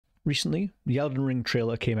Recently, the Elden Ring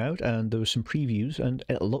trailer came out and there was some previews and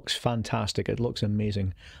it looks fantastic. It looks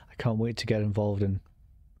amazing. I can't wait to get involved and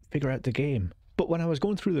figure out the game. But when I was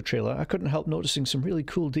going through the trailer, I couldn't help noticing some really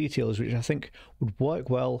cool details which I think would work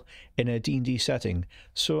well in a D&D setting.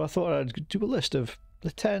 So I thought I'd do a list of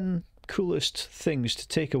the 10 coolest things to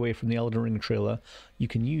take away from the Elden Ring trailer you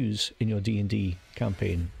can use in your D&D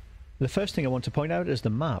campaign. The first thing I want to point out is the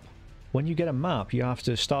map. When you get a map, you have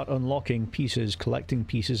to start unlocking pieces, collecting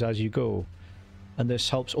pieces as you go. And this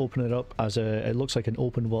helps open it up as it looks like an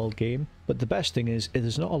open world game. But the best thing is,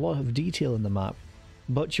 there's not a lot of detail in the map,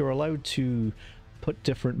 but you're allowed to put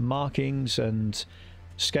different markings and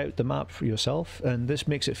scout the map for yourself, and this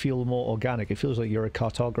makes it feel more organic. It feels like you're a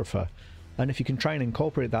cartographer. And if you can try and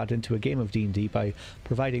incorporate that into a game of D&D by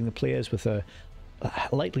providing the players with a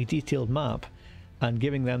lightly detailed map, and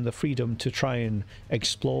giving them the freedom to try and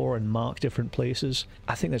explore and mark different places,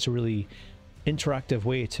 I think that's a really interactive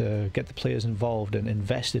way to get the players involved and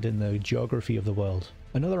invested in the geography of the world.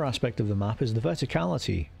 Another aspect of the map is the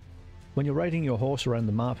verticality. When you're riding your horse around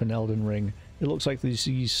the map in Elden Ring, it looks like there's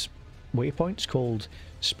these waypoints called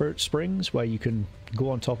Spirit Springs where you can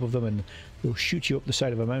go on top of them and they'll shoot you up the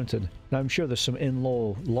side of a mountain. Now I'm sure there's some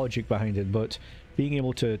in-law logic behind it, but being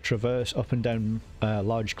able to traverse up and down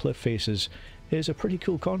large cliff faces is a pretty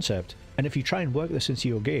cool concept, and if you try and work this into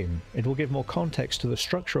your game, it will give more context to the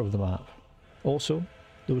structure of the map. Also,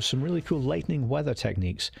 there was some really cool lightning weather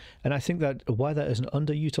techniques, and I think that weather is an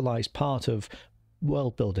underutilized part of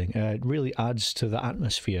world building. It really adds to the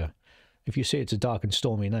atmosphere. If you say it's a dark and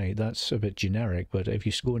stormy night, that's a bit generic, but if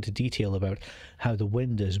you go into detail about how the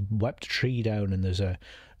wind has swept a tree down and there's a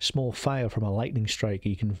small fire from a lightning strike,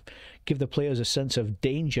 you can give the players a sense of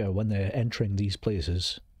danger when they're entering these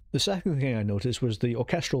places. The second thing I noticed was the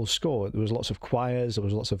orchestral score. There was lots of choirs, there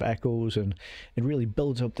was lots of echoes, and it really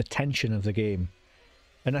builds up the tension of the game.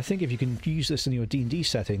 And I think if you can use this in your D&D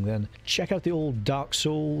setting, then check out the old Dark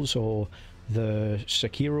Souls or the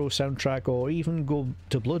Sekiro soundtrack, or even go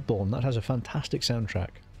to Bloodborne. That has a fantastic soundtrack.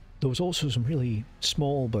 There was also some really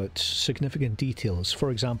small but significant details.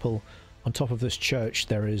 For example, on top of this church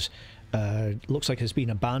there is looks like it's been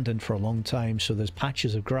abandoned for a long time, so there's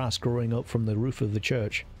patches of grass growing up from the roof of the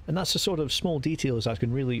church. And that's the sort of small details that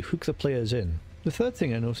can really hook the players in. The third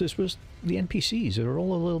thing I noticed was the NPCs. They're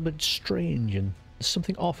all a little bit strange and there's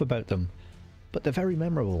something off about them, but they're very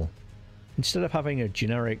memorable. Instead of having a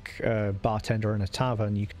generic bartender in a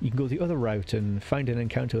tavern, you can go the other route and find an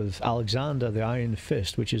encounter with Alexander the Iron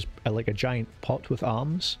Fist, which is like a giant pot with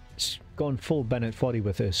arms. It's gone full Bennett Foddy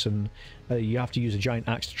with this, and you have to use a giant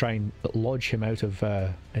axe to try and lodge him out of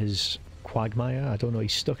his quagmire. I don't know,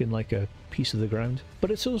 he's stuck in like a piece of the ground.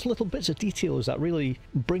 But it's those little bits of details that really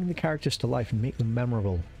bring the characters to life and make them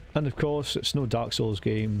memorable. And of course, it's no Dark Souls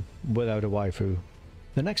game without a waifu.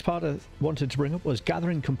 The next part I wanted to bring up was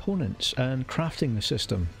gathering components and crafting the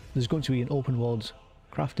system. There's going to be an open world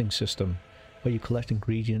crafting system where you collect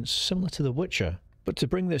ingredients similar to The Witcher. But to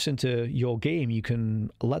bring this into your game, you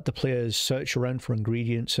can let the players search around for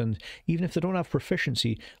ingredients, and even if they don't have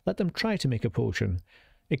proficiency, let them try to make a potion.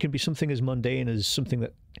 It can be something as mundane as something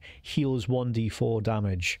that heals 1d4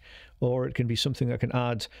 damage, or it can be something that can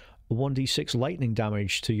add 1d6 lightning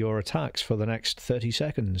damage to your attacks for the next 30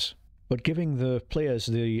 seconds. But giving the players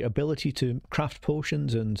the ability to craft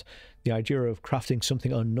potions and the idea of crafting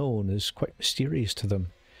something unknown is quite mysterious to them.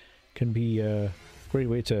 Can be a great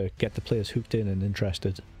way to get the players hooked in and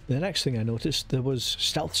interested. The next thing I noticed, there was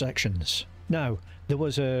stealth sections. Now, there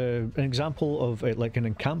was an example of like an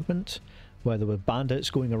encampment where there were bandits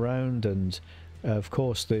going around, and of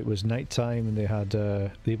course it was nighttime and they had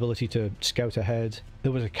the ability to scout ahead.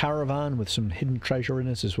 There was a caravan with some hidden treasure in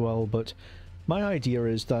it as well, but my idea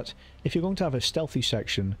is that if you're going to have a stealthy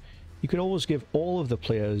section, you can always give all of the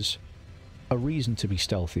players a reason to be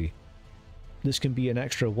stealthy. This can be an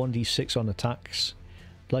extra 1d6 on attacks,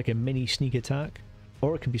 like a mini sneak attack,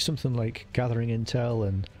 or it can be something like gathering intel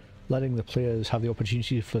and letting the players have the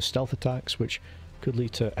opportunity for stealth attacks, which could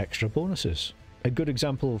lead to extra bonuses. A good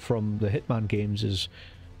example from the Hitman games is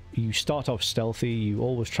you start off stealthy, you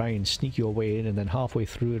always try and sneak your way in, and then halfway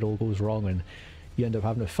through it all goes wrong and you end up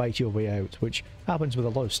having to fight your way out, which happens with a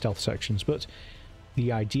lot of stealth sections, but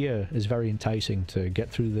the idea is very enticing to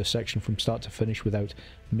get through the section from start to finish without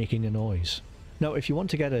making a noise. Now, if you want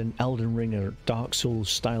to get an Elden Ring or Dark Souls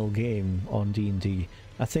style game on D&D,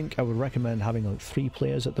 I think I would recommend having like 3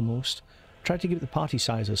 players at the most. Try to keep the party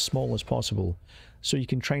size as small as possible, so you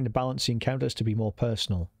can train to balance the encounters to be more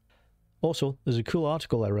personal. Also, there's a cool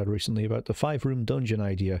article I read recently about the 5-room dungeon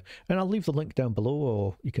idea, and I'll leave the link down below,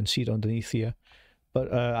 or you can see it underneath here.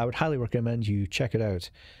 But I would highly recommend you check it out.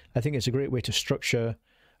 I think it's a great way to structure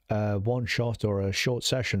a one shot or a short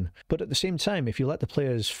session. But at the same time, if you let the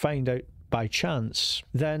players find out by chance,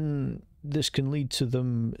 then this can lead to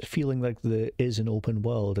them feeling like there is an open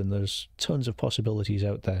world and there's tons of possibilities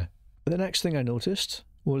out there. The next thing I noticed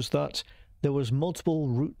was that there was multiple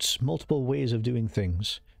routes, multiple ways of doing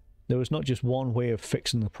things. There was not just one way of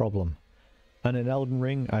fixing the problem. And in Elden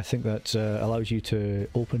Ring, I think that allows you to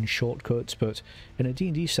open shortcuts, but in a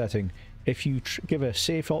D&D setting, if you give a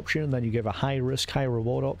safe option, then you give a high risk, high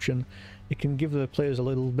reward option, it can give the players a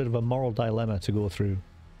little bit of a moral dilemma to go through.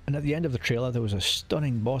 And at the end of the trailer, there was a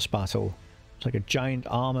stunning boss battle. It's like a giant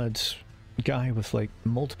armoured guy with like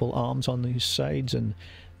multiple arms on these sides, and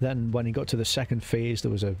then when he got to the second phase,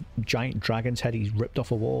 there was a giant dragon's head he's ripped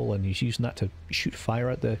off a wall, and he's using that to shoot fire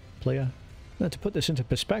at the player. Now, to put this into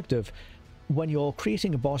perspective, when you're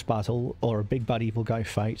creating a boss battle or a big bad evil guy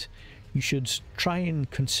fight, you should try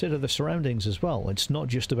and consider the surroundings as well. It's not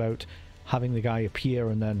just about having the guy appear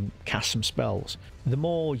and then cast some spells. The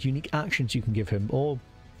more unique actions you can give him, or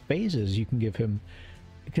phases you can give him,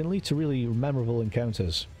 it can lead to really memorable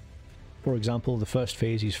encounters. For example, the first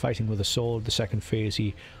phase he's fighting with a sword, the second phase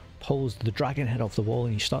he pulls the dragon head off the wall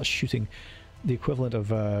and he starts shooting the equivalent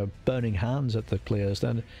of burning hands at the players.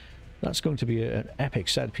 Then that's going to be an epic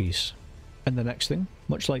set piece. And the next thing,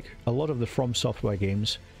 much like a lot of the From Software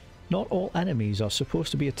games, not all enemies are supposed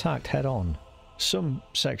to be attacked head-on. Some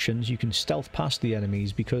sections you can stealth past the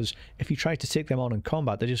enemies because if you try to take them on in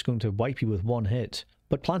combat, they're just going to wipe you with one hit.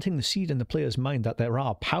 But planting the seed in the player's mind that there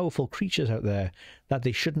are powerful creatures out there that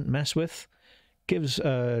they shouldn't mess with gives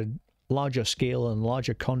a larger scale and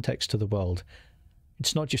larger context to the world.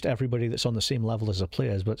 It's not just everybody that's on the same level as the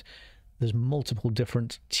players, but there's multiple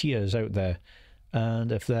different tiers out there.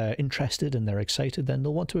 And if they're interested and they're excited, then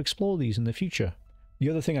they'll want to explore these in the future. The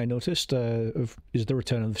other thing I noticed is the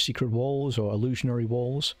return of secret walls or illusionary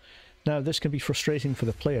walls. Now, this can be frustrating for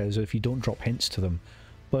the players if you don't drop hints to them,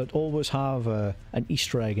 but always have an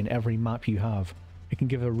Easter egg in every map you have. It can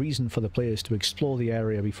give a reason for the players to explore the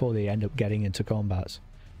area before they end up getting into combat.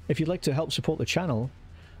 If you'd like to help support the channel,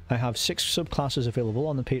 I have 6 subclasses available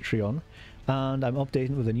on the Patreon, and I'm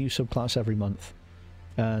updating with a new subclass every month.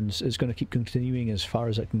 And it's going to keep continuing as far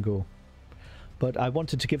as it can go. But I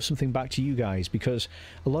wanted to give something back to you guys, because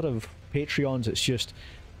a lot of Patreons, it's just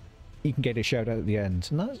you can get a shout out at the end,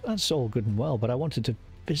 and that's all good and well, but I wanted to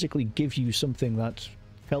physically give you something that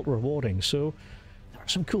felt rewarding. So there are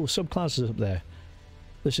some cool subclasses up there.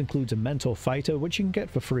 This includes a Mentor Fighter, which you can get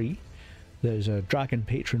for free. There's a Dragon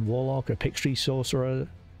Patron Warlock, a Pixtree Sorcerer,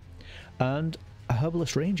 and a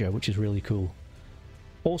Herbalist Ranger, which is really cool.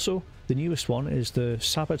 Also, the newest one is the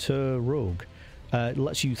Saboteur Rogue. It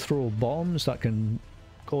lets you throw bombs that can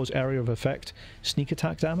cause area of effect sneak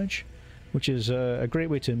attack damage, which is a great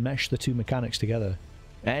way to mesh the two mechanics together.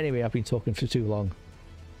 Anyway, I've been talking for too long.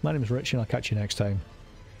 My name is Rich, and I'll catch you next time.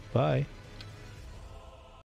 Bye.